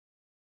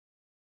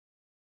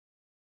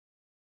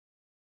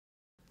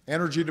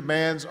Energy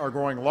demands are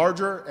growing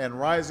larger, and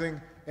rising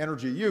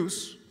energy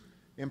use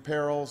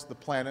imperils the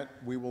planet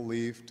we will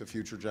leave to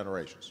future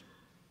generations.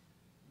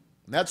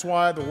 And that's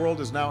why the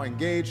world is now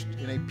engaged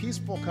in a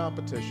peaceful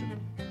competition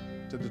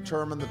to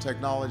determine the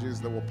technologies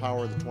that will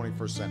power the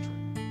 21st century.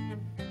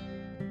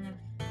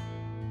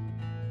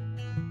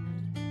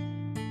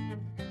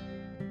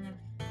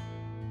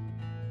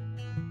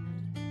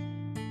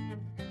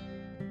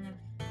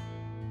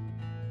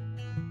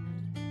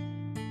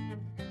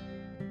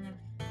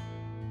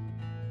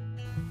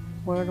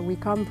 Where we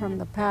come from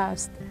the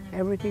past,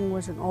 everything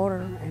was in order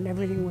and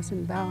everything was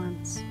in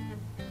balance.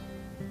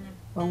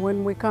 But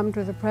when we come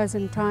to the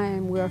present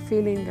time, we are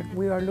feeling that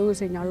we are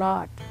losing a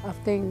lot of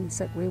things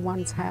that we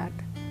once had.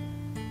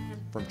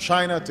 From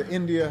China to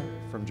India,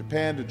 from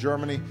Japan to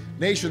Germany,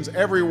 nations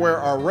everywhere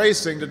are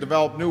racing to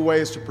develop new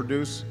ways to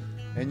produce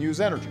and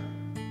use energy.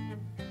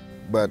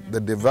 But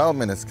the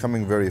development is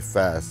coming very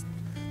fast.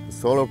 The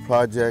solar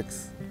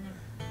projects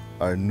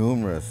are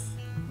numerous,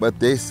 but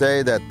they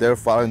say that they're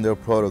following their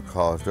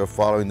protocols, they're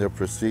following their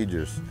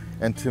procedures,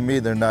 and to me,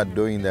 they're not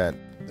doing that.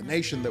 The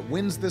nation that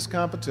wins this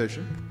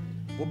competition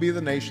will be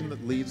the nation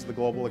that leads the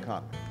global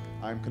economy.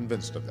 I'm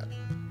convinced of that.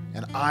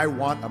 And I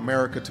want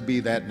America to be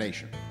that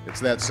nation.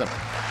 It's that simple.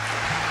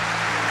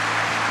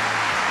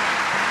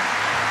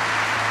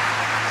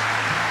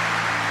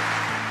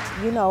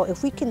 You know,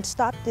 if we can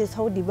stop this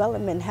whole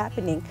development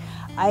happening,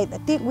 I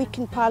think we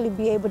can probably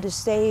be able to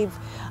save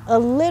a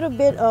little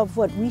bit of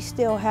what we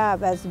still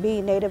have as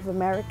being Native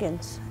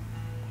Americans.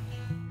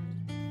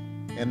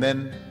 And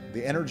then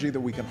the energy that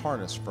we can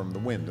harness from the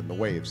wind and the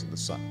waves and the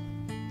sun.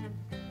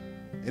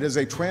 It is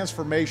a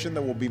transformation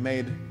that will be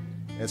made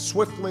as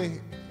swiftly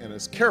and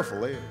as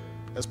carefully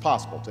as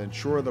possible to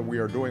ensure that we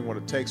are doing what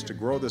it takes to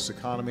grow this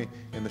economy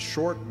in the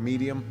short,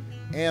 medium,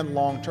 and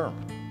long term.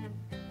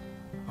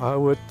 I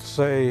would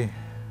say,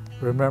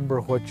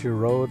 remember what you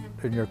wrote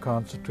in your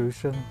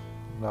Constitution.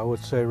 I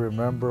would say,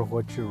 remember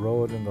what you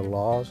wrote in the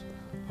laws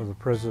of the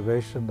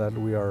preservation that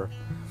we are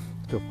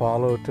to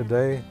follow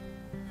today.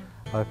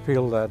 I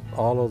feel that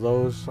all of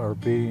those are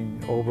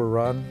being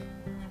overrun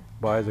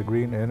by the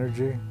green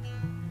energy,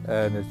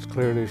 and it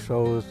clearly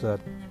shows that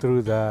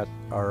through that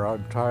our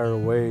entire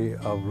way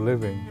of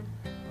living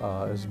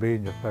is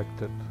being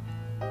affected.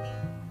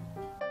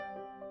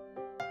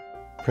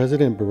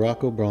 President Barack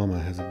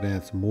Obama has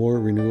advanced more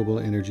renewable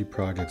energy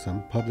projects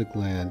on public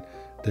land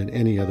than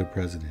any other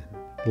president.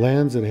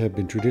 Lands that have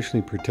been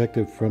traditionally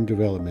protected from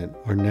development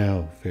are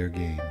now fair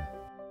game.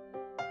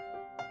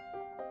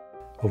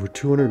 Over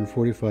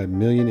 245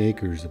 million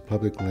acres of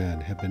public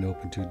land have been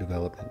opened to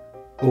development,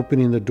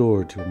 opening the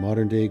door to a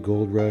modern-day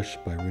gold rush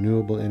by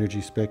renewable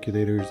energy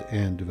speculators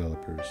and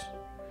developers.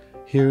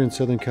 Here in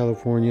Southern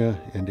California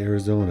and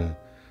Arizona,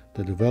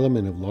 the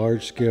development of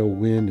large-scale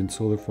wind and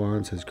solar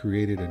farms has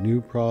created a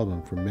new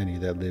problem for many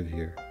that live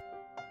here.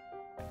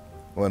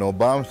 When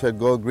Obama said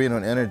go green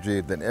on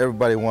energy, then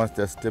everybody wants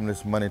that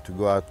stimulus money to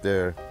go out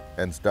there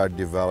and start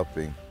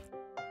developing.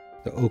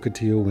 The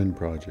Ocotillo Wind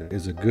Project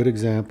is a good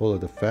example of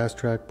the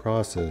fast-track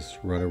process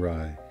run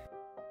awry.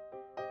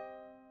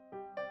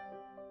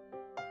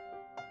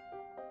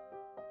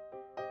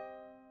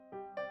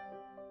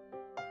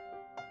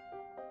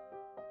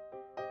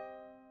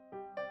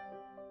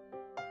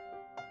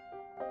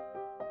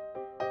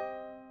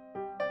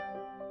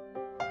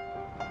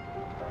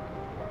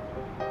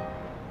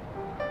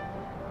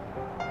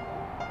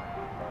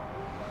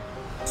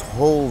 This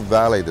whole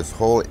valley, this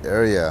whole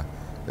area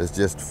is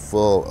just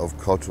full of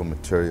cultural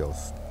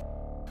materials.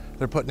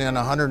 They're putting in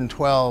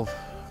 112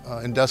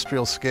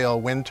 industrial scale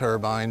wind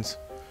turbines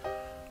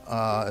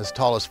as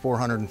tall as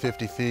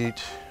 450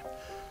 feet,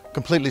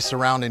 completely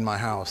surrounding my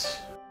house.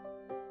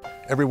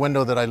 Every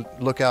window that I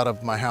look out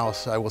of my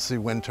house, I will see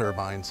wind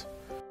turbines.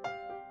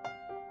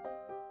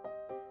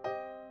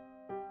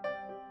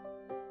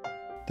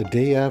 The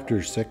day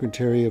after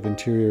Secretary of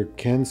Interior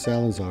Ken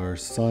Salazar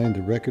signed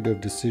the Record of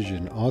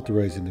Decision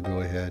authorizing the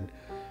go-ahead,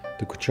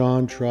 the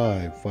Quechan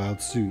tribe filed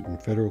suit in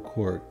federal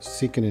court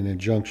seeking an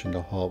injunction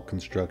to halt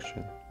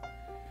construction.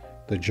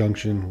 The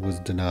injunction was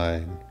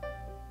denied,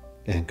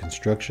 and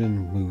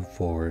construction moved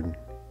forward.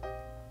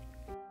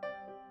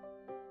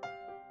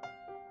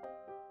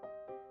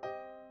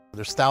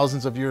 There's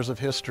thousands of years of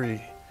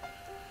history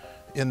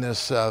in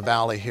this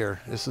valley here.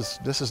 This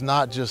is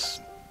not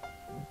just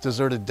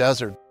deserted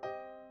desert.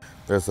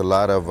 There's a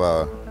lot of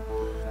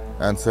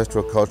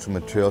ancestral cultural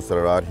materials that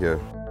are out here.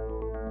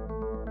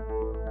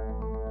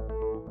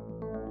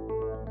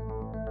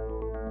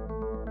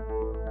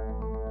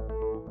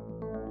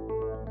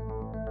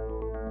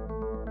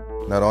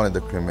 Not only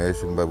the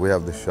cremation, but we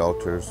have the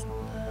shelters,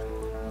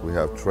 we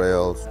have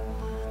trails,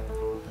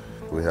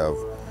 we have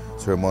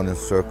ceremonial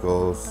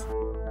circles.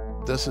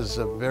 This is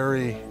a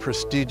very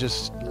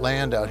prestigious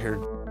land out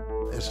here.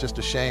 It's just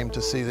a shame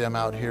to see them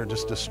out here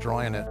just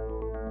destroying it.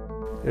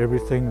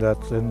 Everything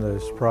that's in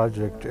this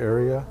project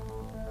area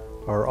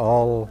are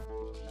all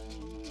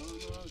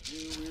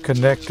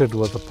connected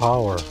with the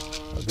power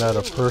that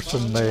a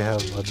person may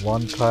have at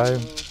one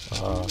time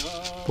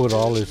put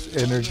all his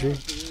energy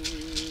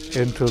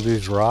into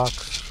these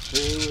rocks.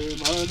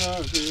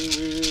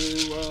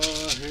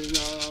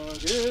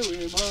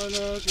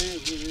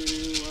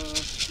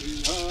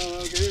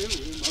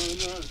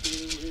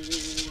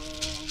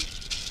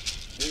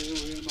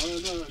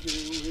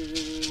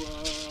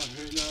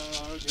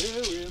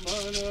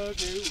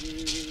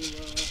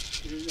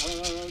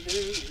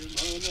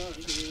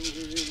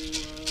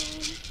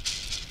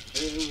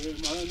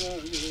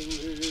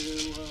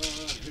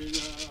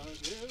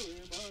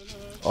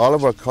 All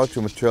of our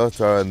cultural materials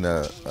that are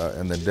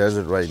in the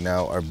desert right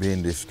now are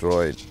being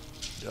destroyed.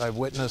 I've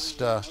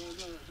witnessed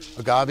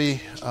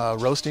agave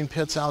roasting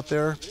pits out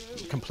there,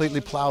 completely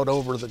plowed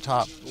over the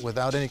top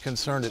without any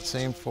concern, it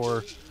seemed,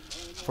 for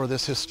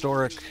this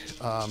historic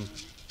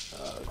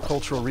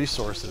cultural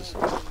resources.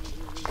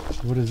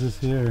 What is this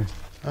here?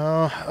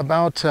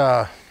 About,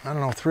 I don't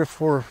know, 3 or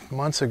 4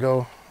 months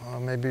ago,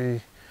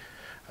 maybe,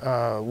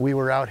 we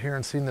were out here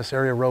and seen this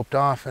area roped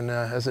off, and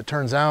as it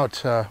turns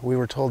out, we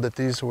were told that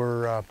these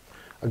were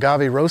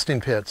agave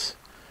roasting pits.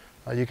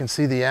 You can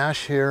see the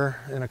ash here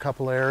in a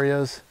couple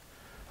areas.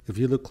 If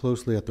you look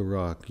closely at the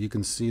rock, you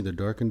can see the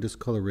darkened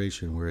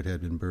discoloration where it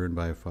had been burned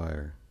by a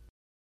fire.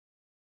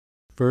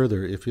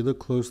 Further, if you look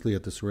closely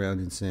at the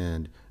surrounding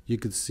sand, you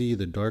can see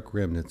the dark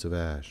remnants of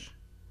ash.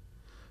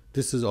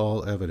 This is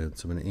all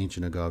evidence of an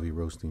ancient agave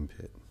roasting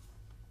pit.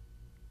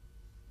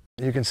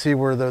 You can see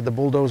where the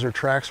bulldozer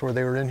tracks where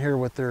they were in here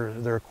with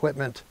their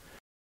equipment,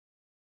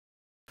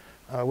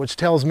 which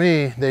tells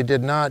me they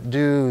did not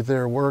do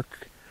their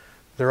work,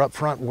 their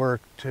upfront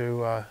work,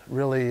 to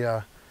really,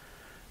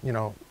 you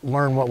know,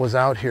 learn what was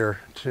out here,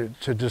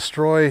 to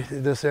destroy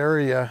this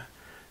area,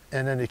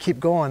 and then to keep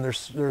going.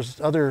 There's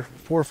other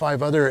 4 or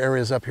 5 other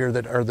areas up here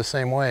that are the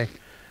same way,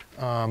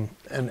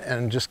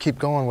 and just keep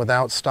going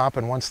without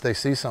stopping. Once they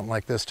see something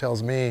like this,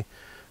 tells me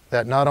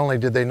that not only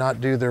did they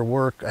not do their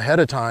work ahead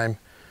of time,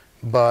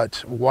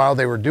 but while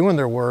they were doing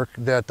their work,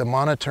 that the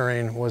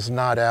monitoring was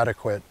not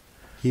adequate.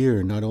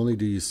 Here, not only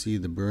do you see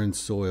the burned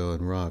soil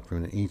and rock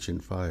from an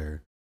ancient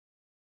fire,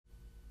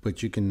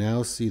 but you can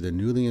now see the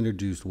newly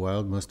introduced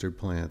wild mustard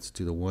plants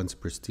to the once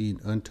pristine,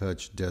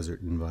 untouched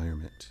desert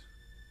environment.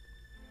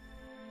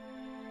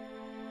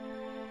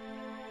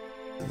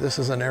 This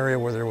is an area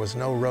where there was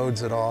no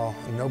roads at all.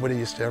 Nobody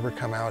used to ever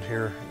come out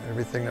here.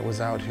 Everything that was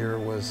out here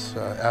was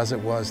as it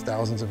was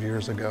thousands of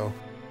years ago.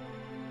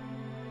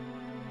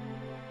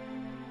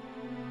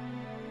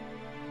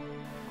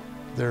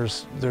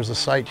 There's a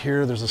site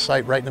here, there's a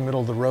site right in the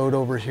middle of the road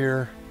over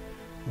here.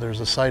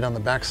 There's a site on the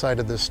back side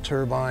of this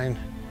turbine.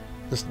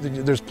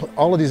 There's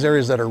all of these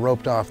areas that are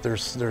roped off.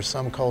 There's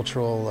some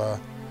cultural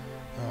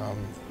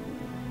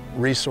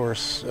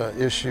resource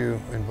issue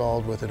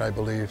involved with it, I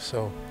believe.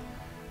 So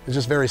it's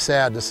just very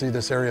sad to see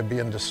this area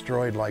being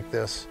destroyed like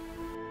this.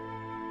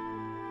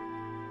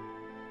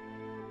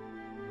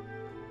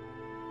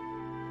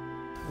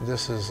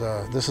 This is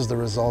the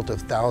result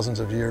of thousands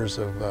of years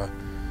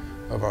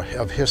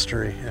of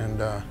history,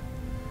 and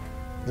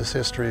this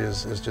history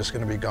is just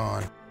going to be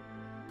gone.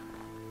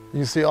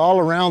 You see all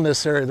around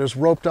this area, there's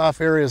roped off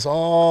areas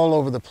all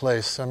over the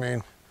place. I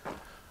mean,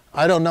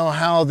 I don't know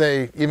how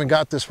they even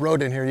got this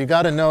road in here. You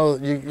got to know,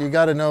 you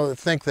got to know,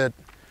 think that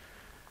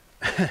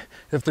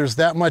if there's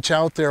that much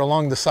out there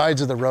along the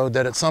sides of the road,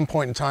 that at some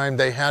point in time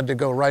they had to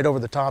go right over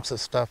the tops of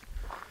stuff.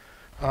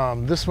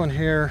 This one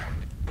here,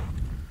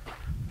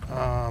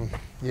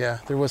 yeah,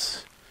 there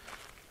was,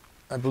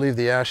 I believe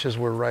the ashes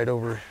were right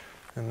over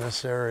in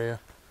this area,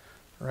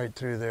 right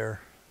through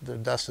there. The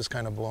dust has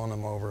kind of blown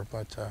them over,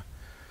 but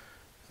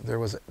there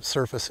was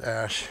surface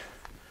ash.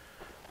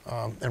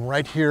 And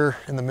right here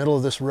in the middle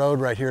of this road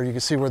right here, you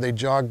can see where they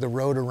jogged the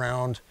road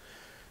around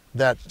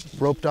that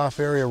roped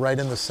off area right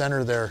in the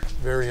center there.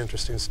 Very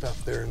interesting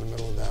stuff there in the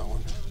middle of that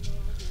one.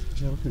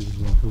 Yeah, we can just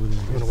walk over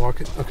there. You want to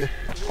walk it? Okay.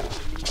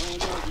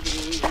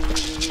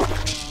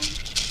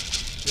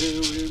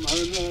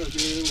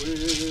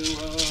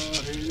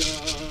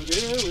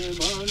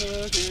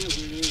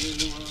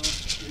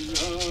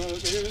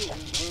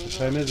 What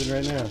time is it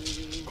right now?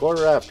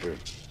 1:15.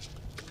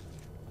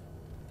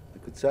 The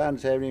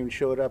Kutsans haven't even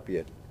showed up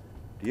yet.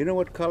 Do you know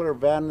what color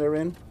van they're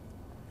in?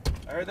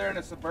 I heard they're in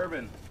a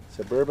Suburban.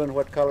 Suburban,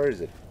 what color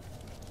is it?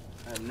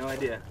 I have no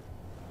idea.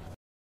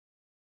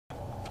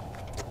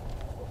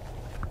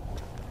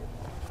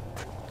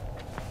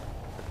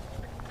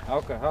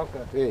 Hauka.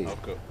 Hey.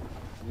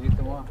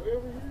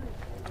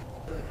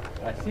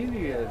 I seen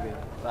you guys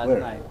last Where?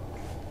 night.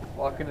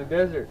 Walking the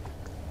desert.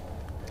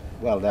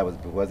 Well,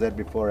 was that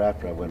before or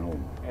after I went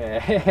home?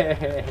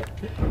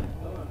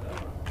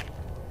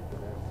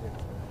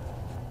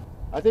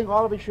 I think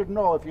all of you should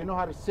know, if you know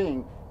how to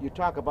sing, you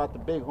talk about the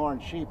bighorn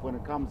sheep when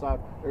it comes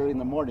out early in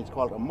the morning. It's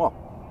called a muck.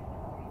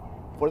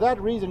 For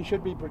that reason, you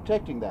should be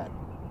protecting that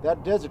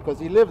desert, because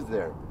he lives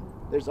there.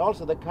 There's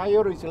also the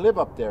coyotes who live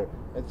up there.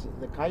 It's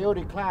the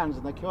coyote clans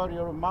and the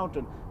coyote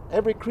mountain.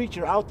 Every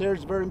creature out there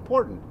is very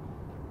important.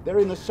 They're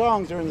in the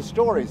songs, they're in the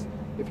stories.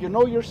 If you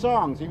know your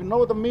songs, if you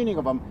know the meaning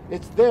of them,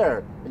 it's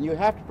there. And you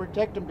have to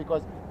protect them,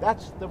 because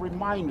that's the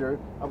reminder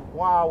of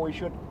why we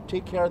should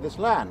take care of this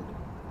land.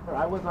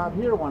 I was out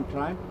here one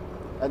time,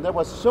 and there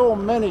was so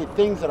many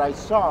things that I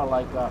saw,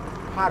 like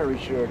pottery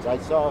sherds. I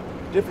saw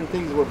different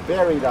things that were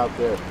buried out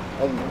there,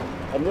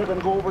 and they're going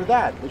to go over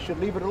that. They should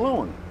leave it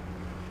alone.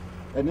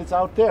 And it's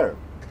out there.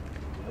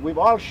 We've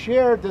all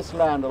shared this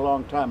land a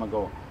long time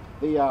ago.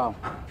 The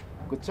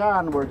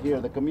Kuchan were here,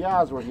 the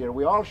Kamyas were here.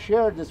 We all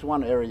shared this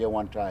one area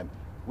one time.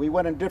 We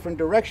went in different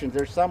directions.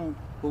 There's some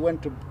who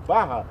went to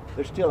Baja,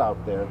 they're still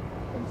out there,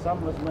 and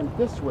some of us went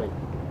this way.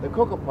 The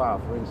Kokopah,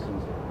 for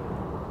instance.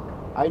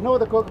 I know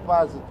the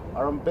Kokopahs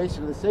are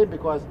basically the same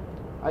because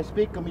I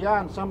speak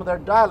Kamya, and some of their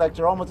dialects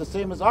are almost the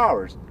same as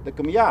ours. The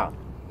Kamya,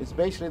 it's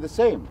basically the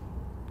same.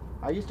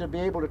 I used to be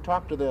able to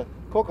talk to the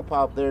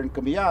Kokopah up there in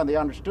Kamya, and they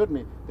understood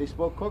me. They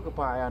spoke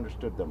Kokopah, I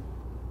understood them.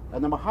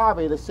 And the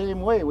Mojave, the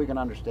same way we can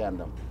understand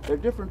them. They're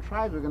different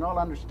tribes we can all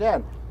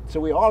understand. So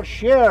we all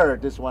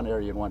shared this one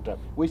area at one time.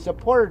 We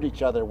supported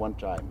each other one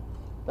time.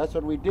 That's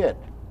what we did.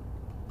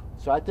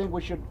 So I think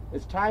we should,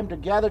 it's time to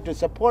gather to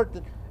support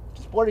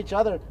each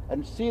other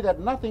and see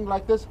that nothing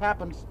like this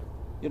happens,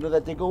 you know,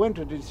 that they go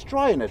into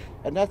destroying it.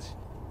 And that's,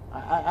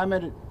 I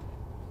mean,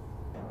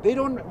 they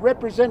don't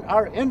represent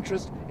our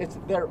interest, it's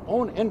their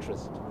own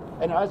interest.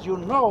 And as you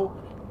know,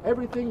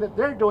 everything that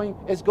they're doing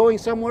is going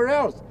somewhere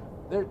else.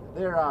 They're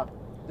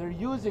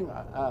using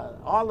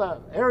all the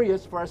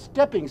areas for a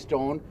stepping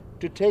stone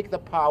to take the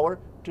power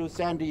to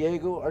San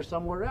Diego or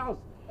somewhere else.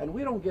 And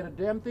we don't get a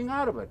damn thing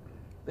out of it.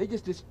 They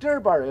just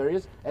disturb our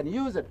areas and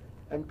use it.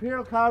 And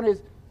Imperial County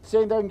is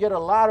saying they can get a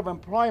lot of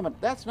employment.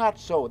 That's not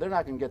so. They're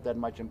not going to get that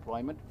much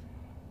employment.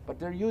 But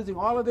they're using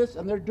all of this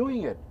and they're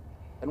doing it.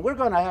 And we're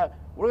going to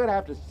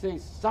have to say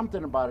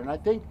something about it. And I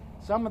think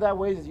some of that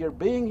ways is you're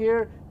being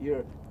here,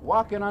 you're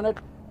walking on it,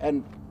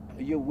 and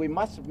we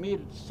must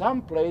meet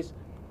some place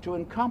to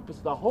encompass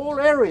the whole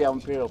area of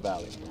Imperial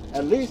Valley.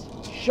 At least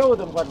show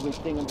them what we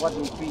think and what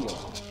we feel.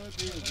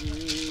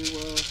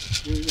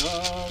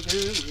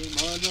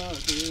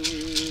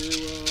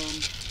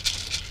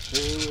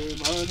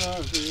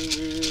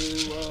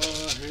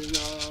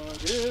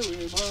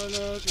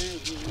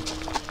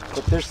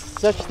 But there's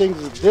such things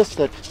as this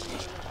that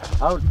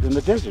out in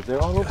the desert,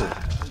 they're all over.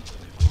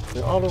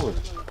 They're all over.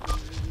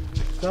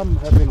 Some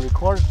have been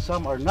recorded,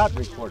 some are not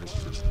recorded.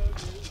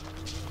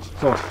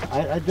 So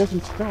it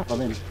doesn't stop. I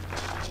mean,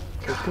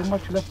 there's so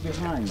much left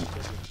behind.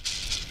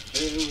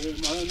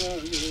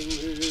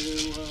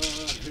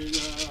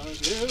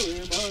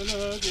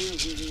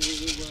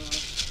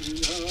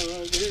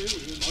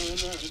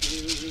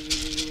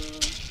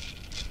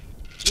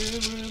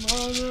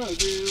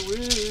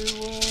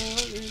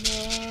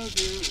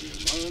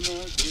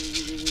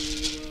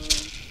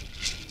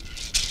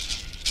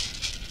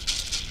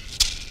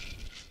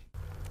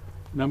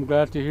 And I'm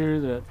glad to hear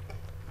that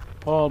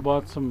Paul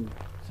brought some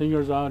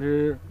singers out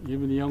here,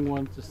 even the young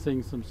ones, to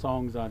sing some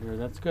songs out here.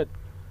 That's good.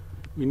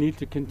 We need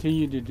to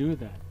continue to do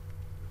that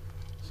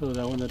so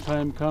that when the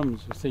time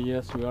comes, we say,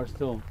 yes, we are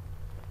still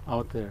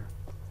out there.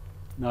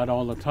 Not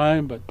all the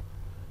time, but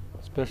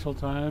special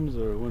times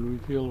or when we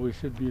feel we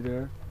should be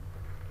there,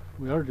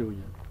 we are doing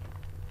it.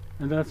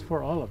 And that's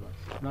for all of us,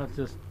 not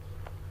just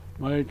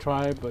my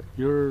tribe, but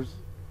yours.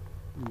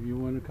 If you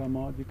want to come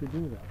out, you could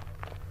do that.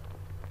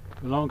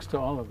 It belongs to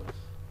all of us.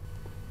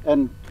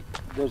 And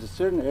there's a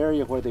certain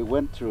area where they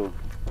went through,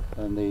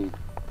 and the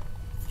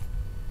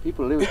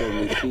people live there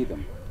and they see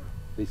them.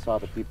 They saw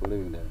the people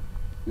living there.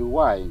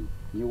 Uwai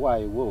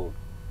wo.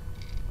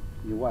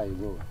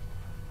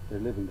 They're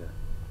living there.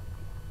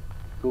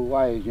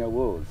 Kuwai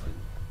wo.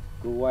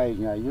 Kuwai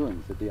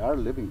yun. So they are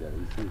living there,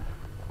 you see.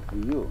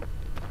 You.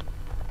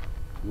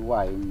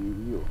 Uwai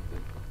you.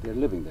 They're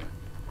living there.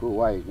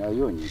 Kuwai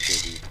yun,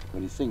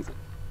 when he sings it.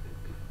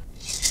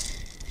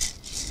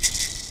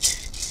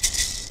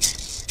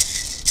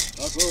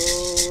 Ako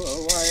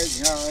away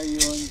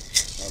ngayon,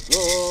 ako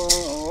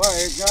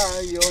away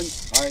ngayon,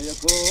 ay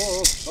ako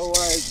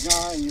away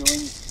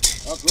ngayon,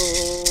 ako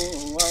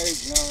away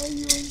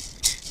ngayon,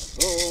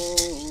 ako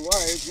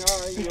away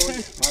ngayon,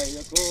 ay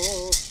ako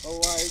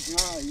away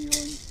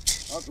ngayon,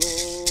 ako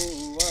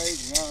away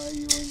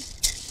ngayon,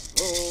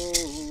 ako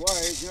away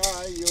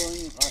ngayon,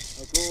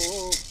 ako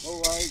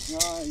away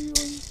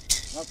ngayon,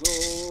 ako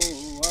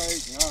away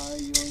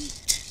ngayon.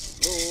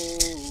 Ako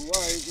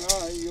away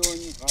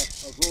ngayon,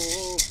 ako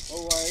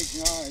away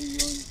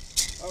ngayon,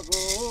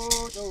 ako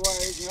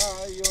away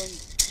ngayon,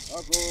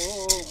 ako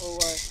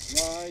away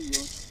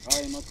ngayon,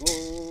 ay ako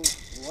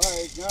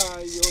away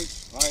ngayon,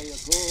 ay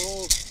ako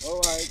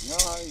away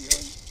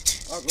ngayon,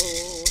 ako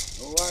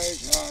away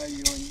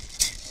ngayon,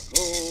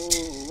 ako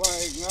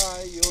away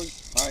ngayon,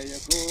 ay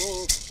ako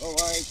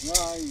away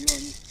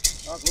ngayon,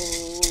 ako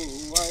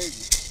away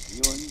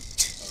ngayon.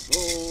 Ako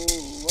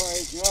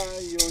away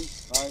ngayon,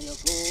 ay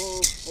ako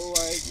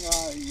away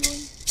ngayon,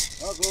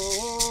 ako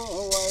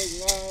away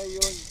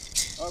ngayon,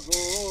 ako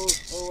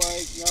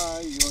away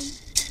ngayon.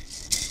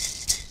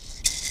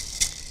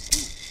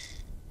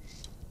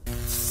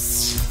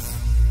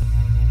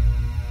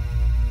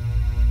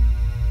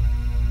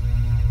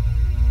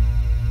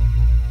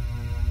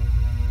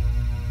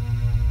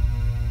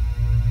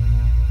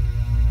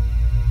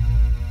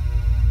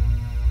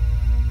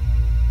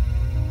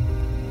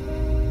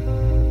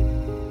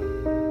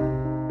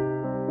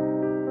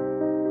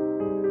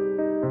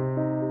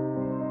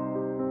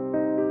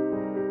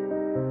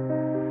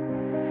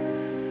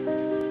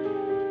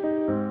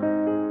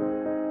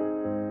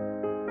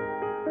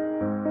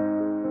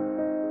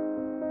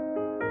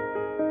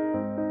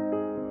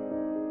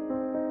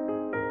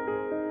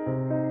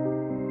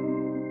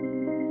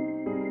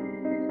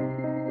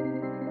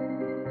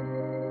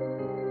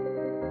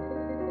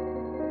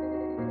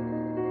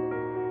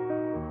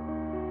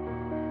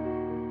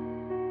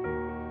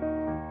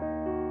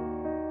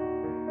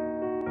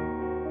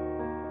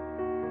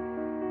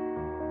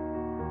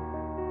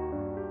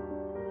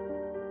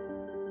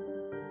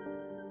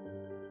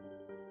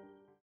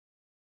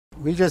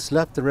 We just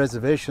left the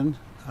reservation.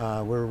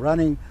 We're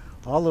running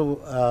all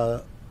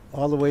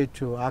the way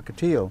to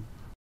Ocotillo.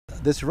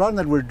 This run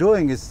that we're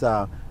doing is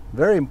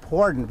very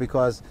important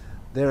because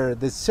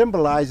this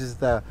symbolizes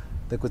the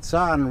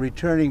Quetzan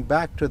returning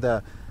back to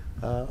the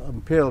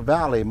Imperial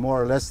Valley,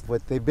 more or less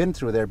what they've been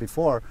through there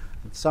before.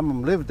 Some of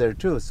them lived there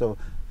too. So,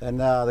 and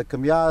the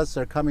Camyas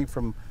are coming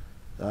from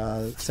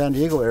San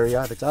Diego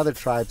area. There's other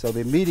tribes. They'll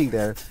be meeting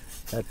there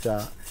at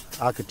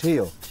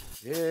Ocotillo.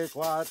 We just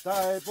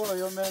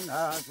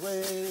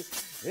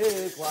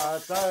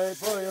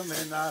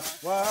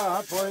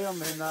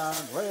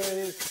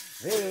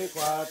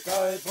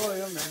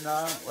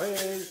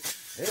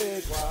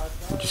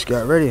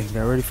got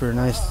ready for a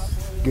nice,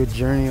 good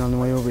journey on the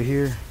way over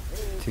here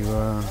to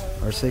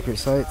our sacred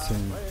sites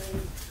and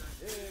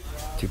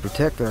to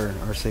protect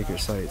our sacred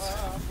sites,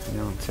 you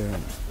know,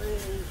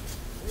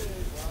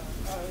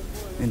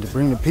 and to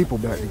bring the people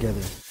back together.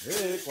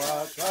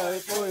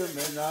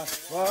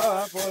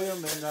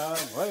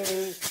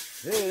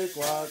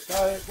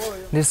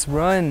 This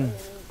run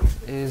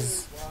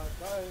is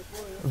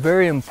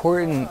very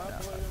important.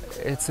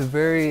 It's a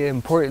very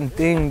important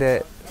thing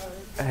that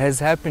has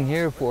happened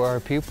here for our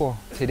people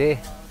today,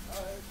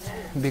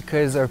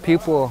 because our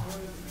people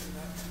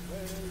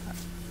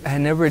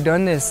had never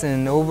done this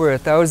in over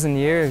 1,000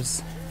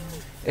 years.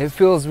 It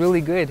feels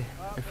really good.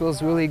 It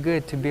feels really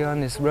good to be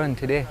on this run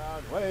today.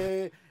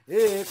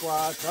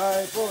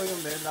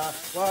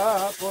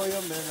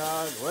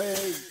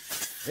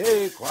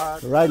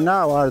 Right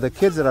now, the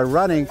kids that are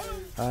running,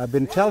 I've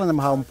been telling them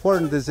how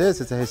important this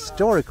is. It's a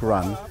historic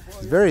run.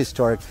 It's very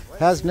historic.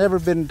 Has never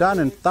been done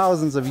in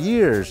thousands of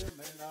years.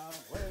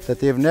 That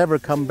they've never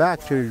come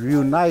back to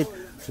reunite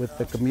with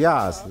the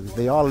Camyas.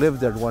 They all lived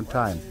there at one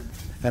time.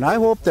 And I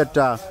hope that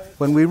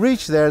when we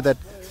reach there, that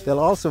they'll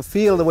also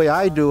feel the way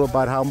I do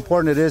about how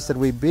important it is that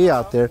we be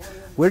out there.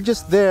 We're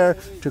just there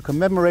to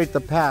commemorate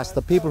the past,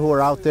 the people who are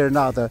out there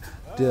now, the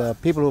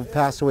people who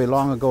passed away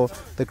long ago,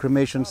 the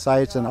cremation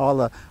sites and all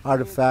the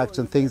artifacts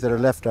and things that are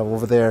left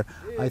over there.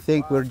 I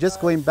think we're just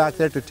going back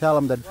there to tell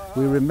them that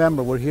we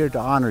remember, we're here to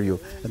honor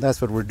you, and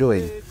that's what we're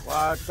doing.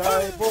 Well,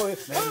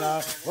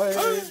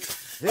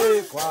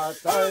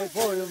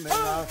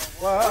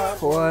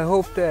 I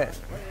hope that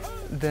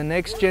the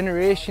next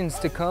generations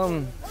to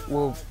come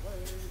will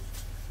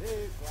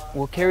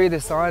carry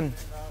this on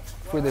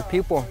for the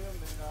people,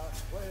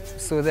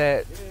 so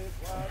that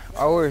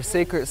our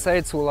sacred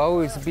sites will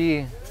always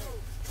be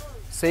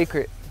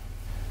sacred,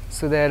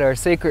 so that our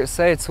sacred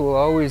sites will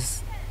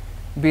always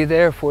be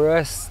there for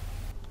us.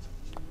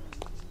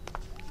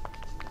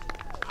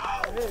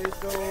 Let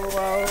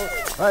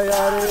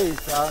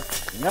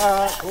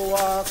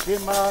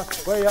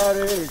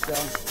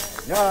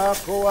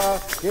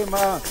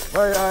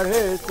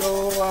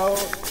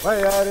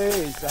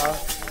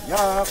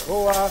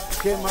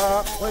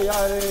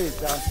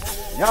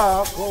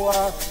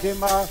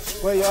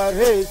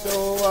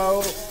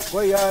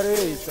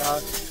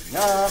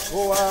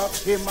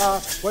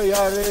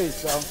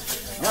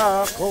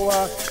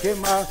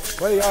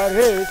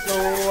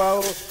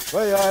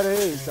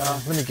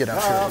me get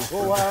out here.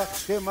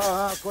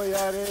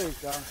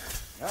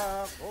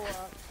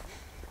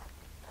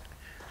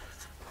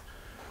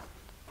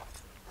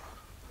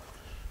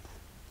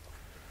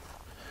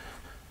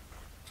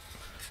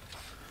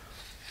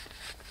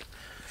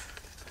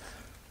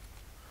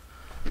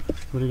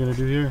 What are you going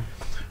to do here?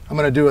 I'm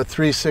going to do a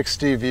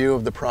 360 view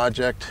of the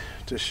project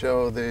to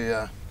show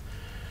the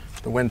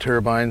wind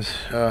turbines,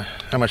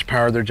 how much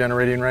power they're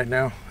generating right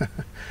now.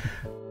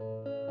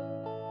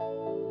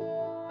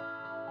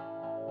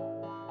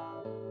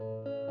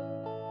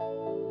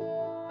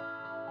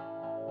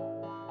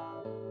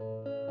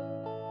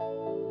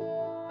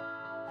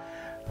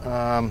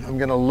 I'm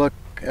going to look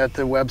at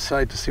the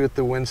website to see what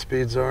the wind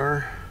speeds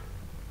are.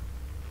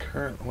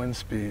 Current wind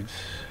speeds.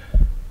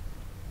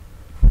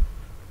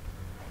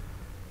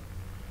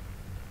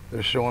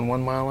 They're showing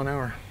 1 mile an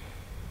hour,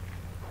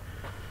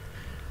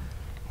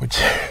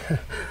 which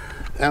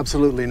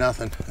absolutely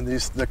nothing.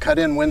 The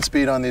cut-in wind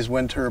speed on these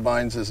wind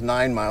turbines is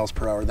 9 miles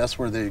per hour. That's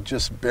where they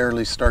just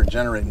barely start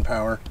generating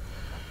power,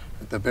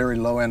 at the very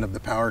low end of the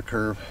power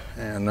curve.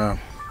 And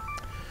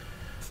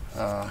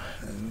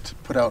to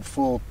put out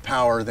full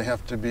power, they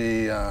have to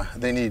be,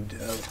 they need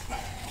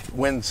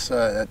winds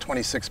at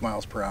 26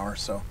 miles per hour.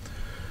 So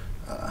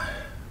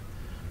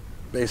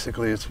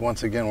basically, it's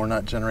once again, we're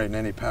not generating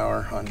any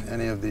power on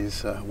any of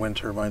these wind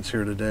turbines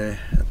here today.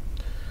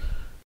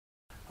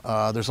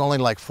 There's only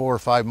like 4 or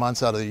 5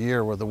 months out of the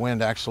year where the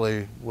wind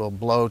actually will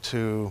blow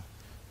to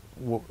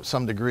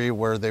some degree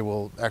where they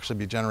will actually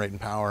be generating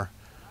power.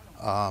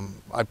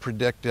 I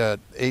predict that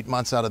 8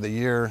 months out of the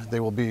year, they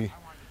will be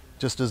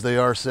just as they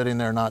are sitting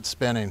there not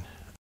spinning.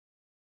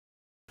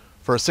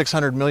 For a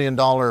 $600 million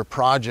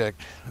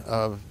project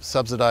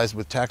subsidized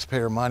with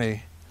taxpayer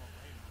money,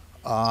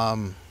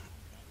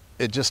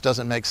 it just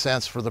doesn't make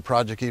sense for the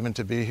project even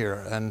to be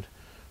here. And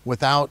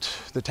without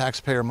the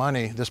taxpayer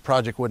money, this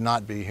project would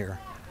not be here.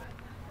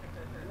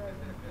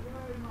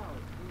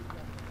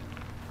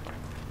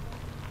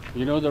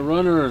 You know, the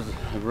runners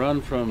have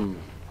run from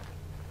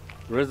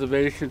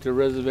reservation to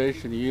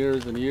reservation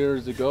years and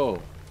years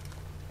ago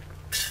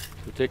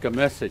to take a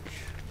message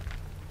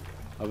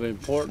of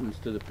importance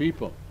to the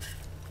people.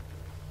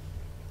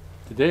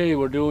 Today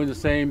we're doing the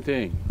same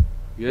thing.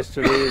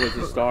 Yesterday was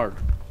the start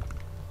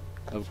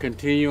of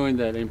continuing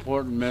that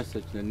important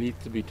message that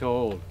needs to be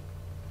told.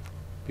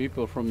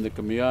 People from the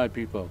Kamiai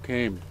people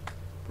came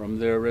from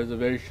their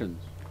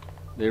reservations.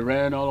 They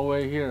ran all the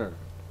way here.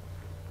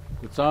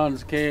 The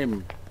Tsans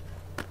came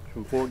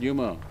from Fort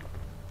Yuma.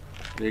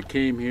 They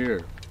came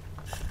here,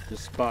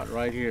 this spot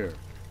right here,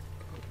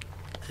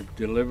 to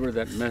deliver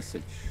that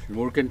message. And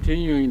we're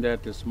continuing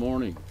that this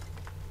morning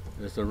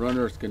as the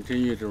runners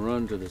continue to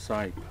run to the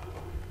site.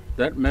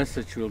 That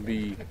message will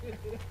be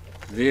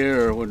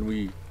there when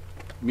we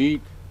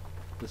meet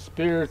the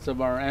spirits of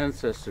our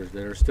ancestors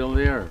that are still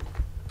there.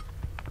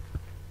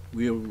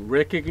 We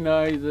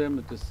recognize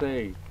them to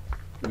say,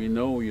 we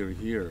know you're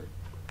here,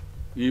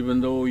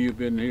 even though you've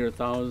been here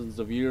thousands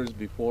of years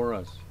before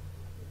us.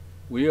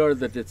 We are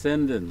the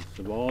descendants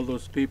of all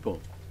those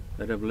people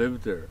that have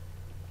lived there.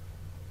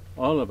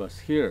 All of us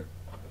here.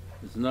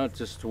 It's not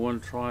just one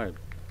tribe.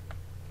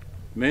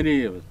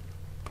 Many of us,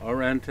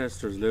 our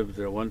ancestors lived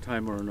there one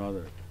time or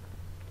another,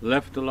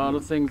 left a lot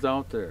of things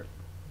out there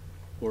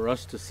for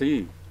us to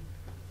see,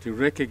 to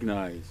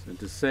recognize, and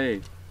to say,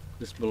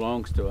 this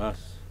belongs to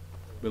us,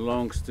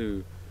 belongs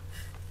to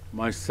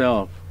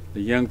myself,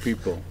 the young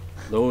people,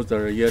 those that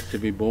are yet to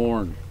be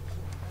born.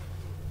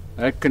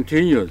 That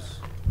continues.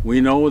 We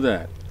know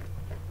that.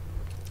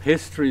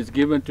 History is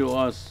given to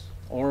us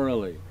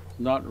orally,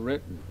 not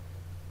written.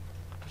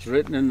 It's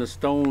written in the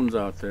stones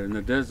out there in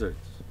the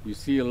deserts. You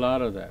see a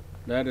lot of that.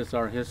 That is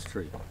our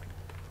history.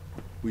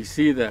 We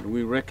see that,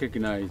 we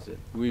recognize it,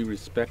 we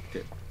respect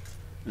it.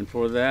 And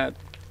for that,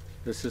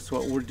 this is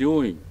what we're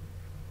doing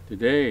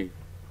today,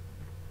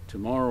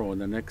 tomorrow,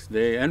 and the next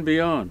day, and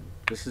beyond.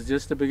 This is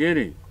just the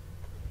beginning.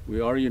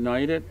 We are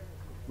united.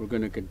 We're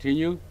going to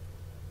continue,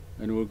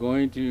 and we're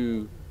going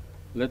to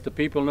let the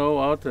people know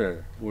out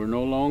there. We're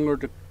no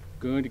longer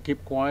going to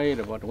keep quiet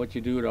about what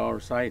you do to our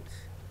sites.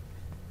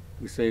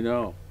 We say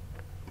no.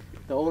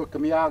 The old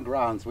Kamiya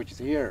grounds, which is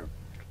here,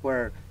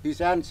 where his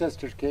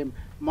ancestors came,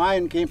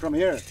 mine came from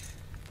here.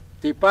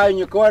 Tipai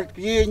ni court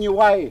ye ni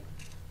wai.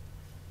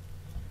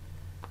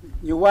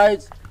 Ni wai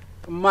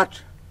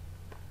mat.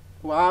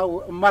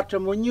 Wow, mat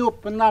munyu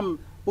penam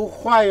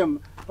ukhayam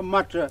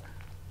mat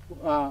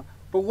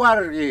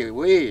puwar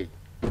we.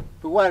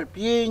 Puwar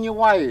pie ni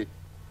wai.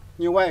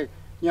 Ni wai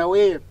nya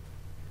we.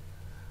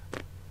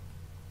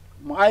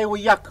 Mai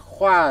yak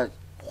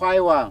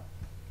khwai wa.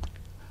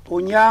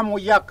 Unyam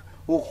yak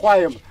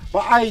ukhayam. Ba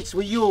ais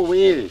we you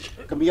we.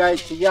 Kamiya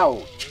ti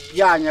yao.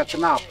 Ya nya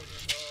knap.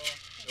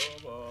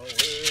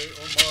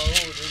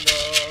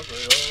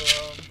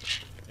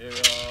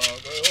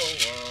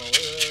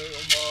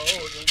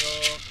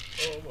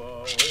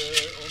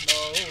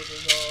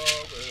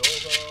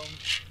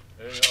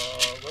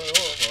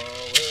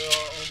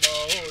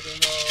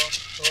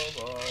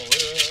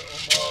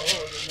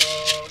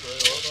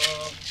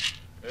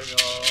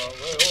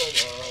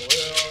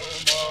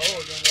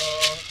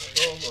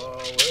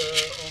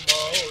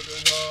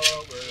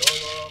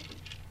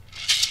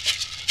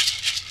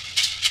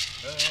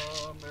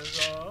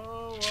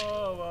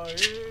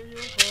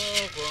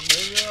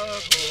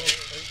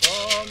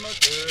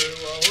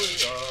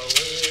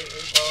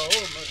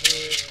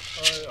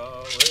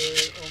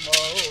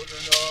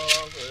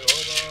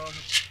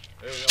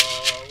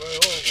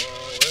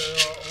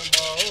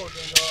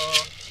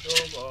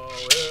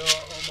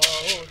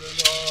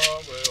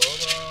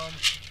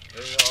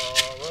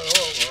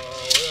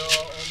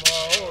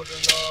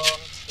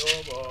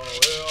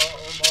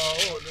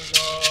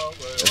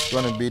 It's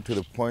going to be to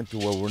the point to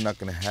where we're not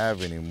going to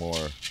have any more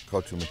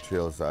cultural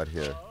materials out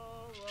here.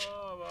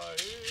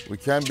 We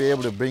can't be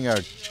able to bring our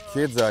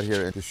kids out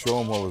here and to show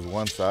them what was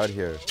once out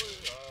here,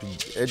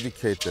 to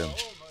educate them.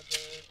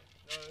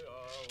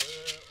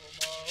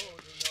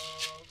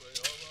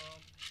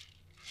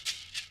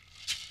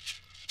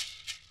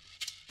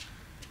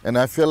 And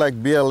I feel like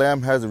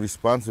BLM has a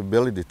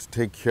responsibility to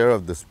take care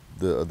of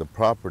the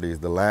properties,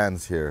 the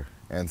lands here,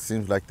 and it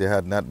seems like they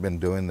had not been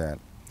doing that.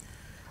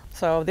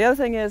 So the other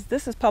thing is,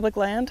 this is public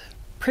land,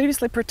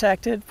 previously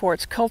protected for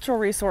its cultural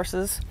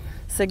resources,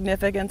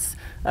 significance,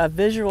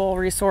 visual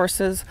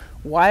resources,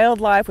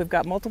 wildlife. We've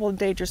got multiple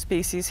endangered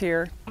species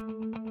here.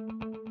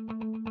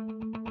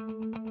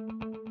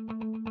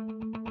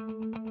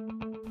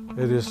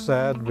 It is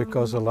sad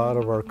because a lot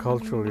of our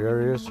cultural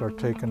areas are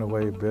taken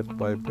away bit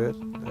by bit,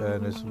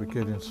 and it's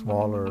getting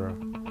smaller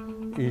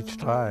each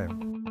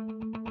time.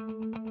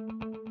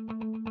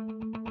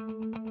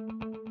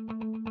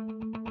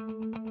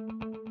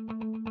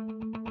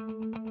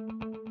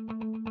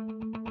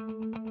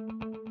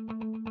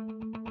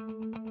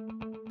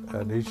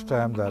 And each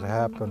time that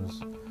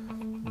happens,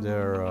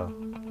 they're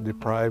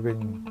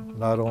depriving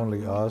not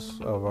only us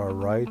of our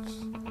rights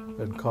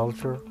and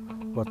culture,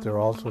 but they're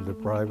also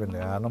depriving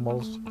the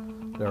animals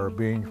that are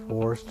being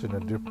forced in a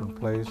different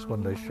place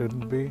when they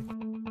shouldn't be.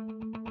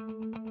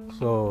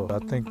 So I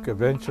think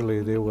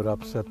eventually they would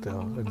upset the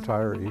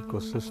entire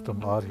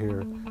ecosystem out here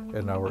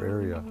in our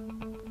area.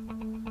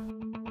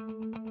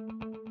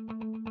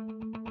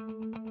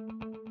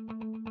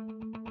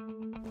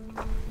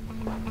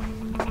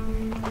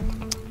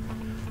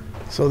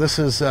 So this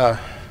is, I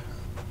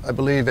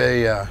believe,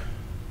 a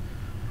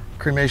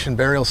cremation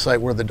burial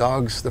site where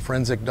the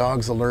forensic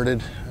dogs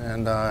alerted,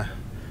 and I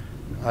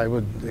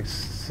would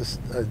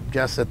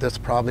guess that that's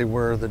probably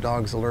where the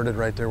dogs alerted,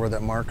 right there where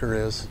that marker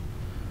is.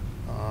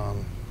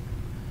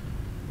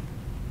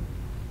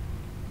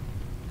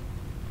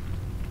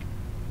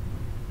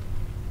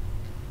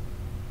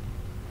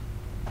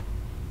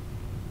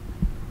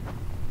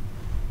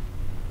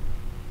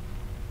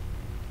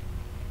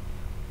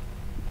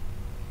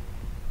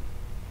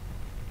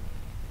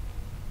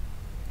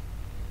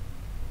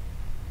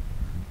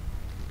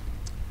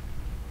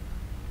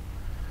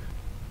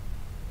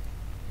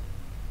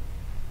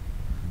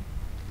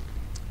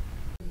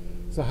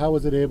 So how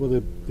was it able to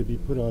be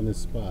put on this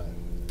spot?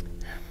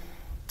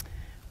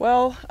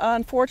 Well,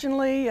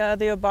 unfortunately,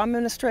 the Obama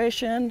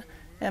administration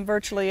and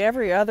virtually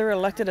every other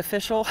elected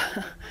official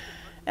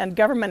and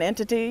government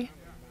entity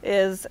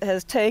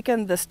has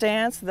taken the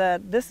stance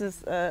that this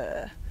is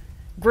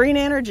green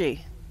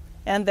energy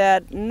and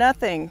that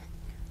nothing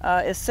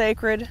is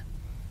sacred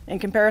in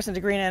comparison to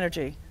green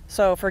energy.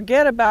 So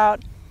forget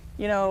about,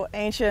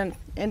 ancient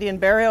Indian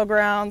burial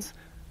grounds,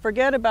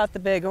 forget about the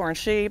bighorn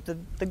sheep,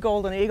 the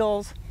golden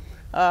eagles,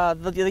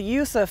 the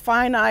use of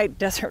finite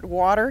desert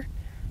water.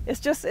 It's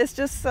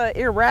just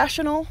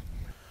irrational.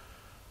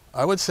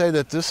 I would say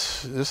that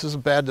this is a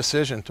bad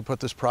decision to put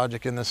this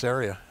project in this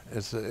area.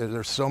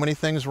 There's so many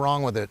things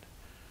wrong with it.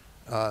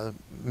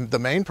 The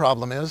main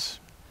problem is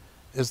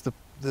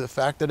the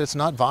fact that it's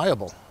not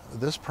viable.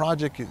 This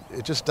project,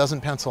 it just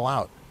doesn't pencil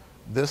out.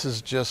 This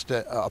is just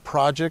a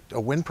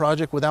wind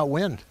project without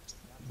wind,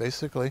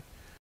 basically.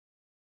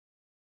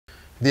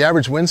 The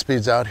average wind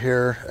speeds out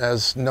here,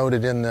 as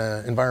noted in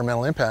the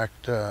environmental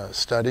impact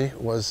study,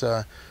 was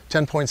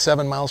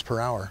 10.7 miles per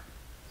hour.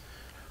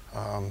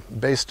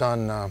 Based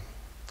on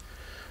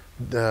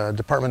the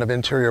Department of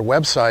Interior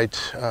website,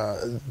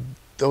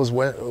 those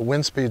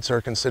wind speeds are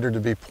considered to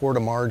be poor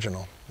to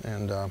marginal,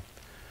 and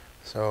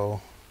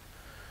so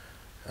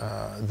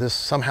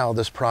somehow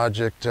this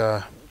project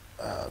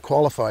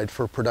qualified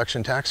for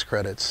production tax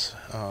credits.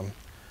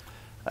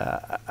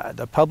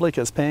 The public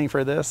is paying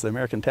for this, the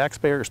American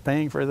taxpayer is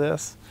paying for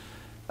this.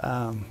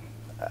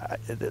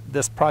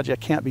 This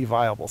project can't be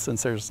viable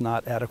since there's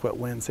not adequate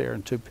winds here.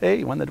 And to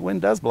pay when the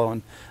wind does blow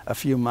in a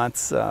few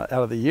months out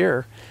of the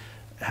year,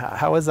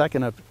 how is that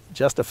going to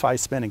justify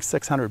spending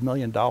 $600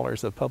 million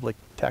of public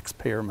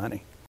taxpayer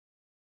money?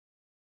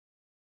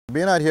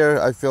 Being out here,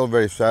 I feel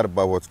very sad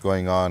about what's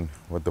going on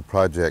with the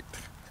project.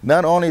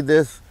 Not only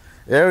this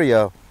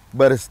area,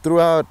 but it's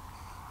throughout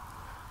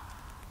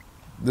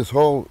this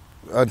whole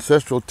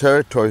ancestral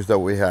territories that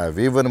we have,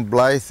 even in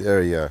Blythe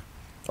area.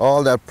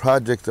 All that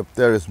projects up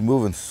there is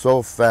moving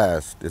so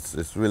fast.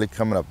 It's really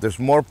coming up. There's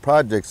more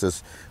projects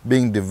that's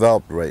being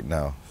developed right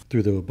now.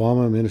 Through the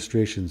Obama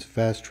administration's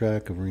fast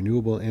track of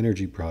renewable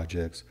energy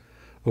projects,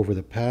 over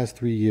the past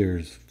 3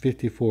 years,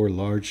 54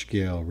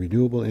 large-scale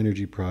renewable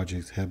energy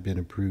projects have been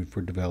approved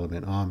for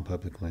development on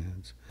public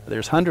lands.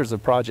 There's hundreds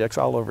of projects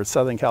all over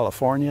Southern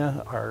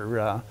California.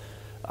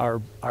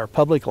 Our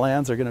public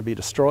lands are going to be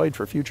destroyed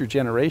for future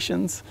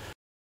generations.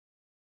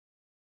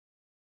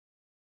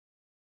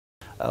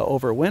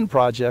 Over wind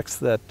projects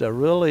that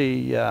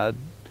really,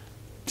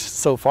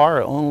 so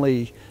far,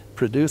 only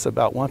produce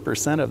about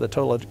 1% of the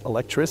total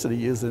electricity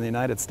used in the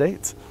United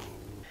States.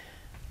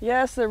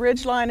 Yes, the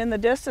ridge line in the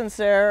distance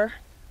there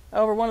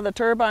over one of the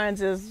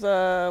turbines is,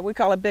 we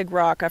call it Big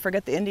Rock. I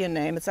forget the Indian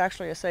name. It's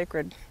actually a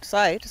sacred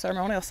site,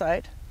 ceremonial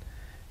site.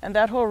 And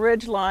that whole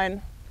ridge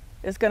line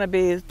is going to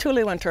be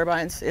 2 wind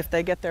turbines if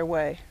they get their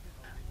way.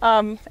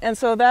 And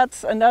so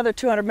that's another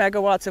 200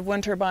 megawatts of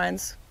wind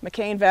turbines.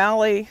 McCain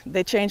Valley,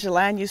 they changed the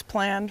land use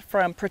plan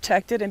from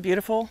protected and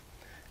beautiful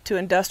to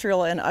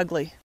industrial and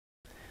ugly.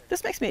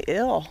 This makes me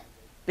ill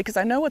because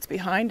I know what's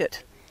behind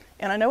it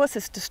and I know what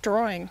it's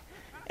destroying,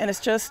 and it's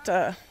just,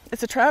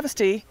 it's a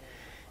travesty,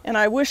 and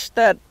I wish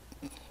that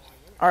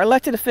our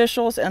elected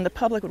officials and the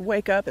public would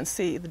wake up and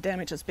see the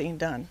damage that's being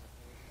done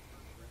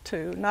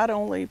to not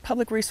only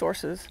public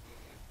resources,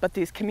 but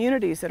these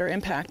communities that are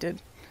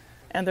impacted,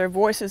 and their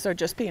voices are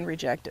just being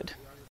rejected.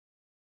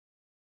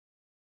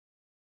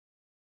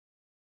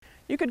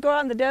 You could go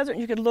out in the desert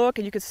and you could look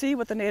and you could see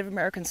what the Native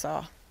Americans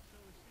saw.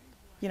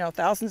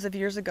 Thousands of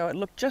years ago, it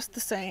looked just the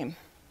same.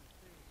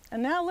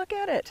 And now look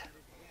at it.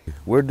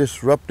 We're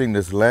disrupting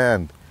this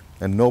land,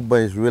 and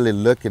nobody's really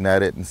looking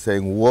at it and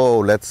saying, whoa,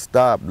 let's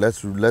stop,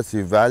 let's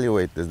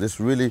evaluate this. Let's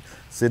really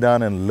sit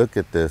down and look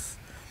at this.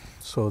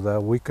 So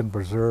that we can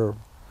preserve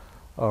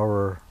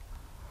our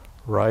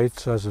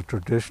rights as a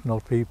traditional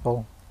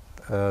people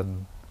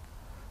and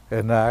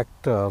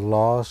enact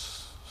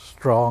laws,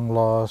 strong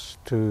laws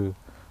to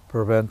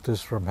prevent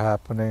this from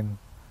happening.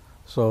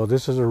 So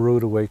this is a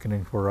rude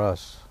awakening for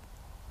us.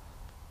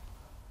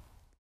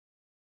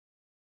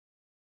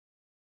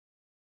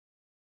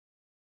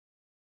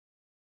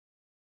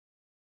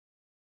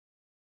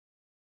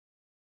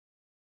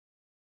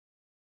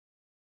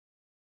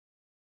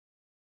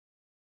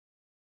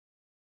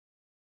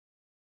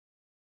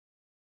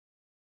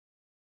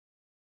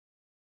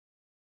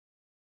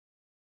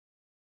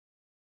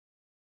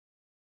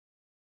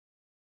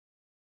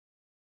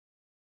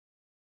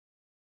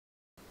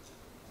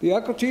 The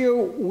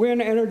Ocotillo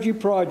Wind Energy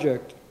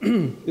Project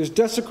is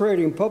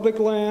desecrating public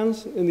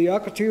lands in the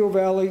Ocotillo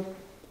Valley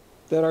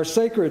that are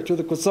sacred to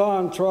the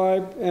Quechan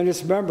tribe and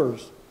its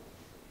members.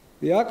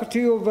 The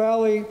Ocotillo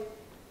Valley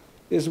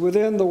is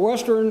within the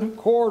western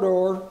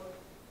corridor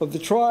of the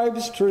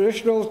tribe's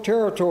traditional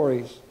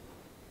territories.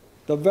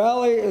 The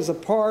valley is a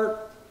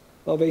part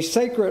of a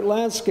sacred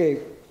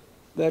landscape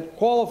that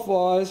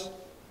qualifies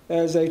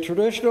as a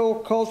traditional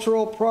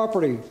cultural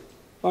property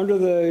under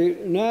the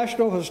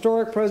National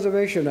Historic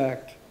Preservation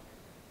Act.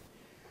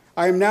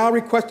 I am now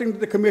requesting that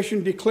the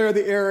Commission declare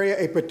the area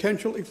a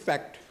potential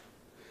effect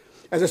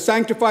as a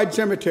sanctified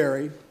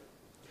cemetery,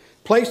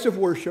 place of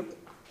worship,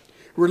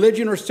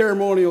 religion or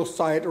ceremonial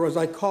site, or as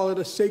I call it,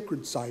 a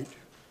sacred site,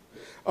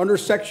 under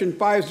Section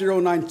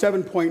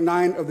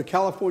 5097.9 of the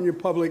California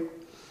Public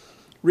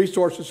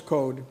Resources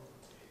Code,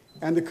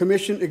 and the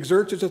Commission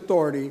exerts its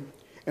authority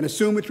and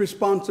assume its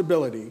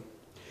responsibility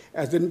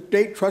as the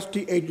state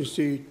trustee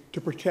agency to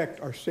protect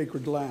our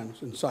sacred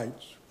lands and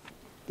sites.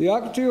 The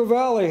Ocotillo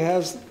Valley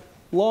has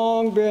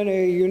long been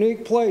a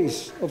unique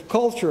place of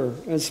culture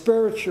and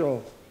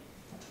spiritual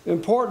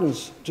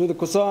importance to the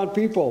Quechan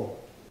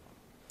people.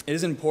 It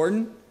is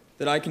important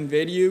that I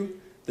convey to you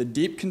the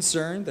deep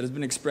concern that has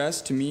been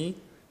expressed to me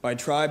by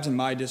tribes in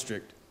my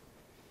district,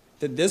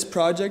 that this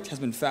project has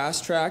been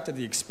fast-tracked at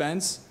the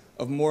expense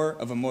of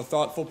a more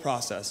thoughtful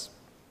process.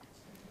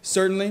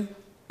 Certainly,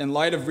 in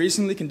light of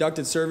recently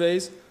conducted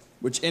surveys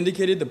which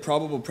indicated the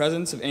probable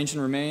presence of ancient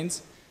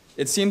remains,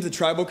 it seems the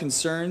tribal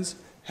concerns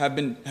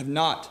have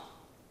not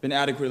been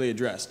adequately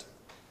addressed.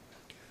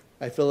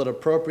 I feel it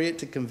appropriate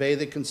to convey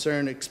the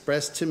concern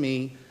expressed to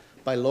me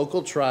by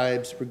local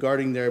tribes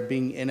regarding their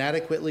being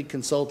inadequately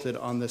consulted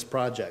on this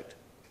project.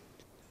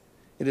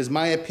 It is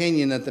my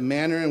opinion that the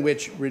manner in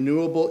which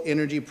renewable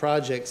energy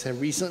projects have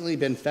recently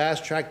been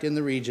fast-tracked in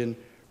the region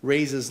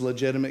raises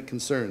legitimate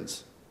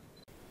concerns.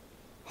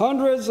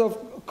 Hundreds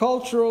of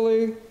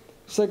culturally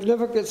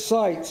significant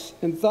sites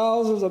and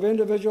thousands of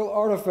individual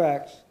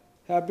artifacts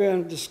have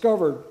been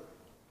discovered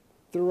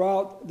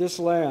throughout this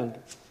land.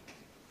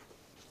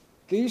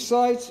 These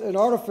sites and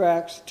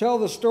artifacts tell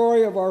the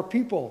story of our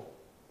people.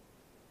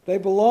 They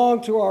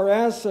belong to our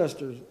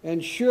ancestors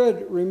and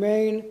should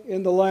remain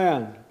in the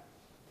land.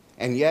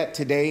 And yet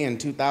today in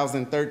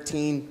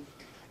 2013,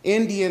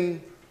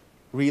 Indian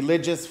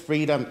religious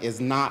freedom is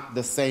not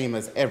the same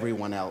as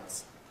everyone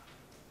else.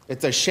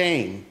 It's a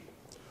shame.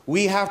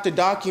 We have to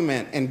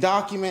document and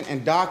document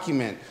and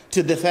document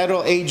to the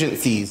federal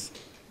agencies.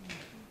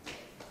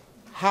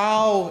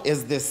 How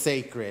is this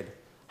sacred?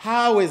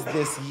 How is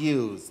this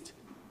used?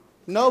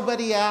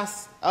 Nobody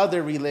asks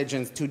other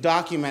religions to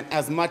document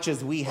as much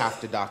as we have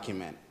to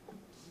document.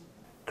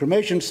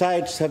 Cremation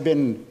sites have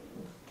been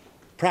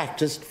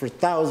practiced for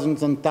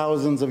thousands and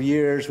thousands of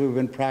years. We've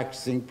been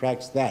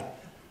practiced that.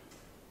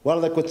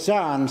 Well, the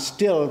Quechan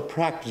still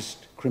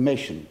practiced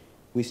cremation.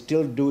 We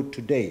still do it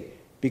today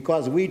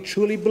because we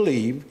truly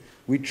believe,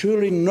 we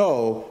truly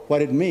know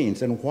what it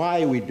means and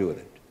why we do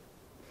it.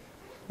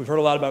 We've heard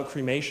a lot about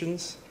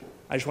cremations.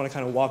 I just want to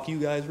kind of walk you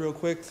guys real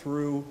quick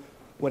through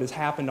what has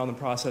happened on the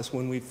process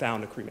when we've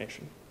found a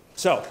cremation.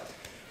 So,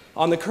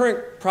 on the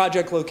current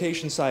project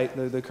location site,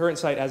 the current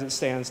site as it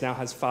stands now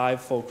has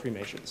 5 full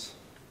cremations.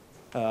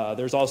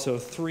 There's also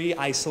 3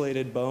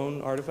 isolated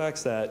bone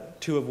artifacts,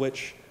 2 of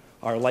which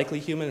are likely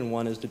human and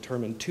 1 is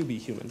determined to be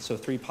human. So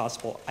 3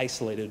 possible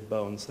isolated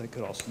bones that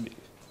could also be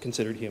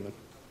considered human.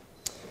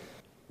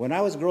 When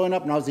I was growing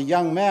up and I was a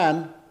young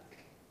man,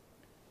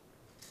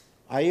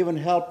 I even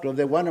helped,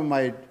 one of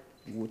my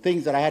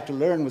things that I had to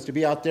learn was to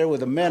be out there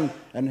with the men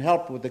and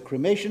help with the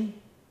cremation,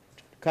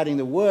 cutting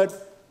the wood,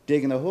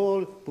 digging the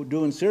hole,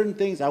 doing certain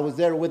things. I was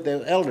there with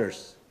the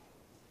elders.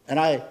 And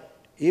I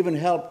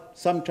even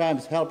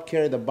sometimes helped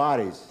carry the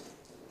bodies.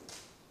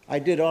 I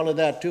did all of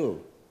that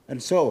too.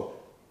 And so,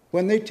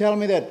 when they tell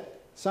me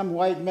that some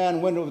white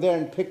man went over there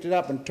and picked it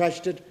up and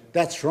touched it,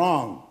 that's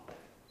wrong.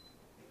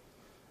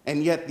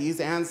 And yet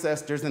these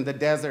ancestors in the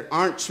desert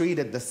aren't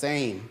treated the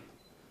same.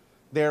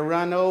 They're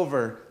run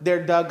over,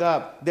 they're dug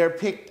up, they're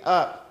picked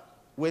up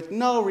with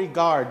no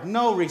regard,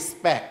 no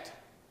respect.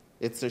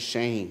 It's a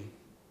shame.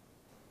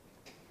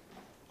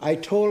 I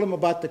told them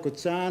about the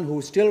Quechan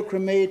who still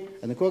cremate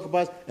and the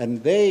Cocopas,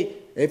 and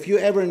if you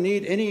ever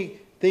need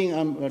anything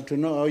to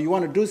know, or you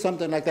want to do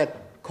something like that,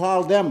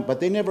 call them. But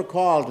they never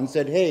called and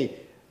said,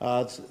 hey,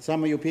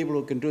 some of you people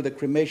who can do the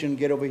cremation,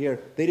 get over here.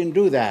 They didn't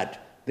do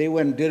that. They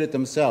went and did it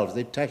themselves.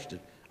 They touched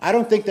it. I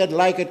don't think they'd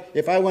like it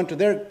if I went to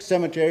their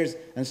cemeteries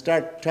and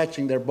start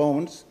touching their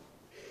bones.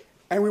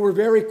 And we were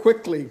very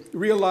quickly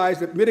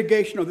realized that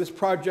mitigation of this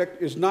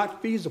project is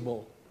not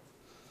feasible,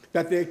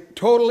 that the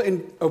total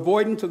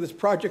avoidance of this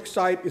project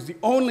site is the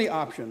only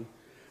option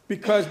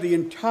because the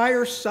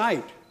entire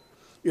site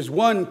is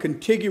one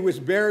contiguous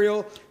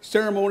burial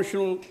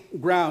ceremonial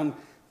ground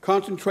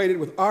concentrated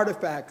with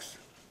artifacts,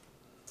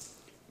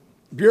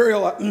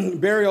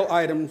 burial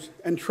items,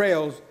 and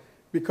trails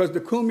because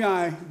the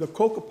Kumeyaay, the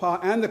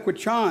Kokopah, and the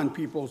Quechan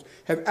peoples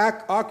have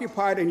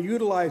occupied and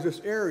utilized this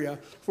area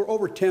for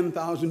over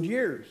 10,000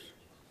 years.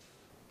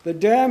 The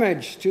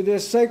damage to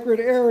this sacred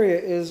area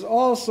is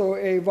also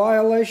a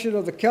violation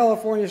of the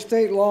California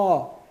state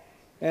law,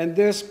 and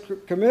this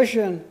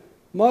commission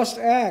must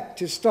act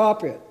to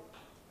stop it.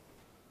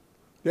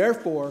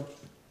 Therefore,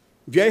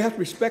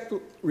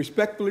 JHUS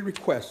respectfully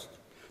requests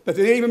that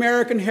the Native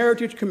American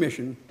Heritage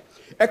Commission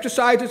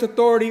exercise its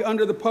authority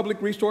under the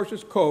Public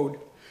Resources Code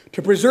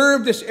to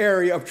preserve this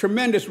area of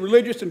tremendous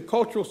religious and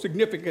cultural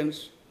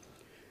significance,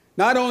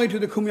 not only to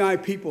the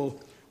Kumeyaay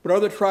people, but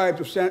other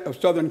tribes of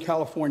Southern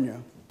California.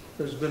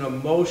 There's been a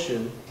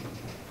motion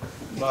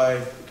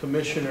by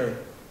Commissioner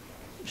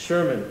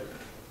Sherman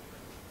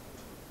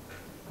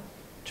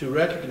to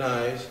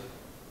recognize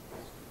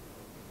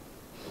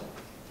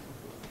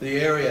the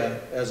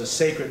area as a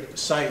sacred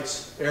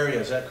sites area.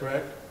 Is that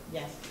correct?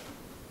 Yes.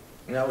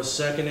 And that was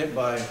seconded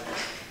by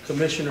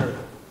Commissioner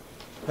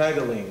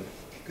Pagaling.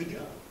 Good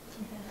job.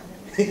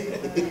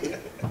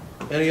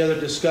 Any other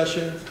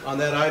discussion on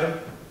that item?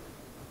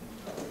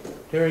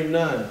 Hearing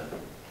none.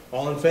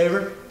 All in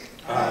favor?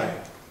 Aye.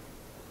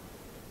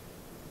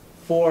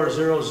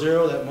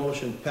 4-0-0, that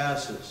motion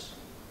passes.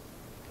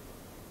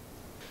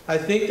 I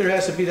think there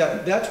has to be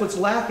that's what's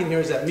lacking here,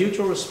 is that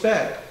mutual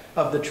respect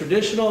of the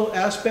traditional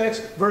aspects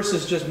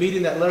versus just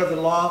meeting that letter of the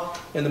law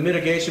and the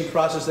mitigation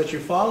process that you're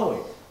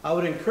following. I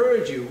would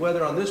encourage you,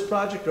 whether on this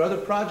project or other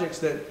projects,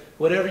 that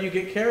whatever you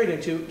get carried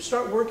into,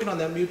 start working on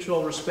that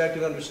mutual respect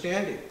and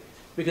understanding.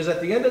 Because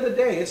at the end of the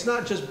day, it's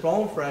not just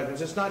bone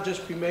fragments, it's not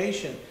just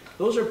cremation.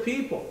 Those are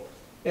people.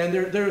 And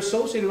they're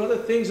associated with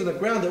other things in the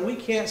ground that we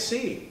can't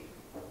see.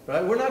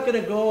 Right? We're not going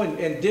to go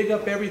and dig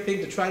up everything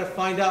to try to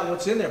find out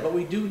what's in there, but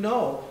we do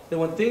know that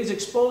when things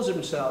expose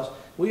themselves,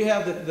 we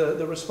have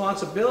the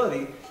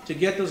responsibility to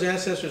get those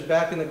ancestors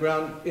back in the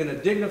ground in a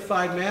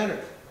dignified manner.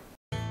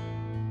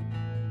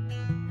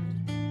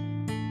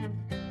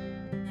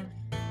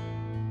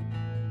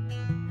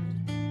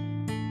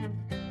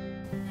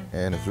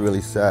 And it's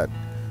really sad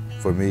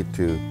for me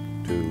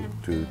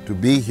to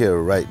be here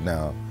right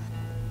now.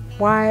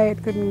 Why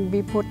it couldn't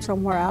be put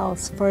somewhere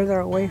else, further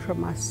away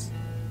from us?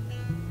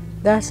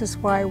 That is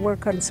why we're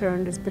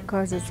concerned, is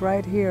because it's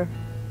right here.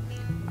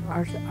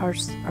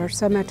 Our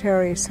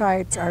cemetery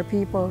sites, our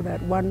people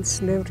that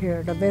once lived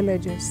here, the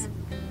villages,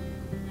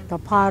 the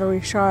pottery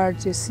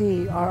shards you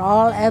see, are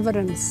all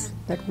evidence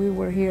that we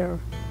were here.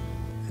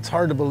 It's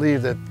hard to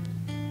believe that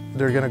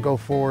they're going to go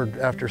forward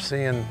after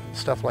seeing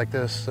stuff like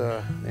this,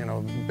 you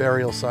know,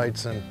 burial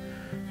sites and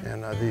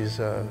these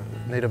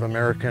Native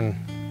American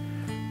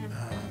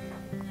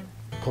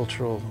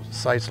cultural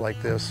sites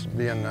like this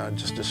being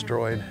just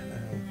destroyed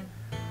and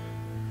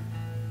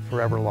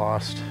forever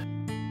lost.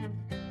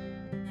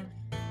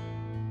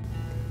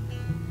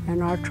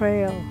 And our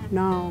trail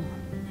now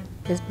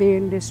is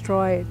being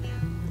destroyed.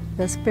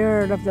 The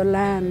spirit of the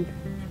land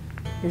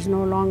is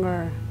no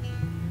longer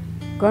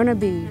going to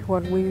be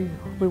what we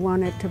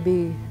want it to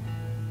be.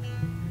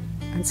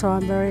 And so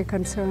I'm very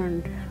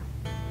concerned.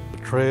 The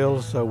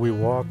trails that we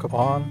walk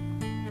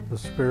on, the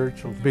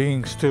spiritual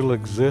being still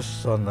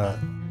exists on that.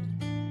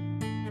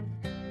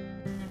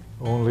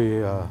 Only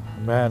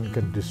man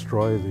can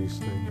destroy these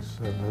things,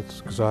 and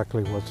that's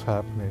exactly what's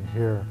happening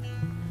here.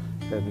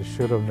 And it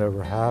should have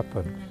never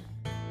happened.